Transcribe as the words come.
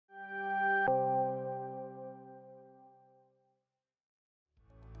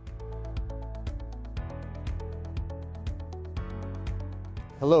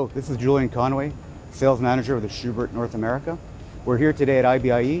Hello, this is Julian Conway, Sales Manager with the Schubert North America. We're here today at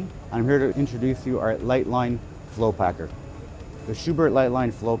IBIE, and I'm here to introduce you our lightline Flowpacker. The Schubert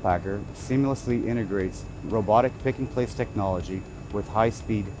lightline Flowpacker seamlessly integrates robotic pick-and-place technology with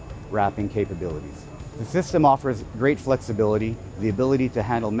high-speed wrapping capabilities. The system offers great flexibility, the ability to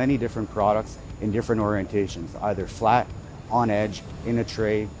handle many different products in different orientations, either flat, on edge, in a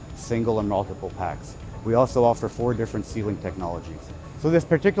tray, single and multiple packs. We also offer 4 different sealing technologies. So this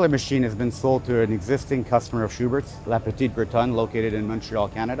particular machine has been sold to an existing customer of Schubert's, La Petite Bretonne, located in Montreal,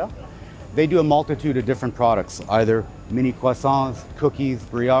 Canada. They do a multitude of different products, either mini croissants, cookies,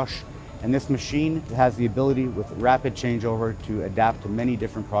 brioche, and this machine has the ability with rapid changeover to adapt to many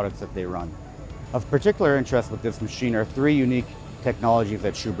different products that they run. Of particular interest with this machine are 3 unique technologies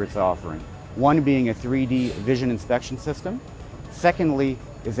that Schubert's offering. One being a 3D vision inspection system. Secondly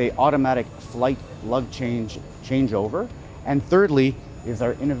is a automatic flight lug changeover. And thirdly is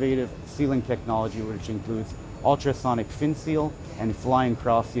our innovative sealing technology, which includes ultrasonic fin seal and flying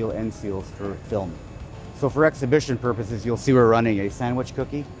cross seal end seals for film. So for exhibition purposes, you'll see we're running a sandwich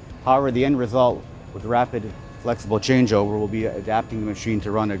cookie. However, the end result with rapid flexible changeover will be adapting the machine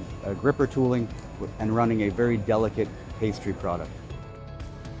to run a gripper tooling and running a very delicate pastry product.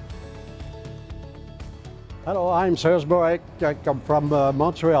 Hello, I'm Serge Boek. I come from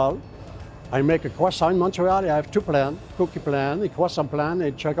Montreal. I make a croissant in Montreal. I have 2 plants, cookie plant, a croissant plant,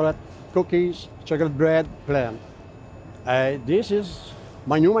 a chocolate cookies, chocolate bread plant. This is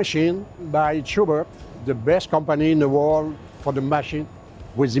my new machine by Schubert, the best company in the world for the machine.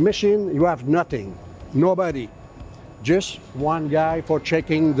 With the machine, you have nothing, nobody. Just one guy for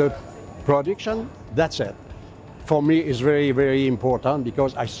checking the production, that's it. For me, it's very, very important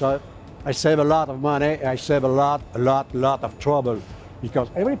because I save a lot of money, I save a lot of trouble because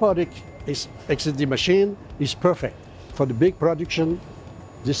every product except the machine is perfect. For the big production,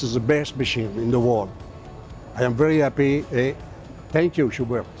 this is the best machine in the world. I am very happy. Thank you,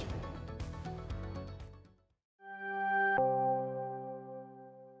 Schubert.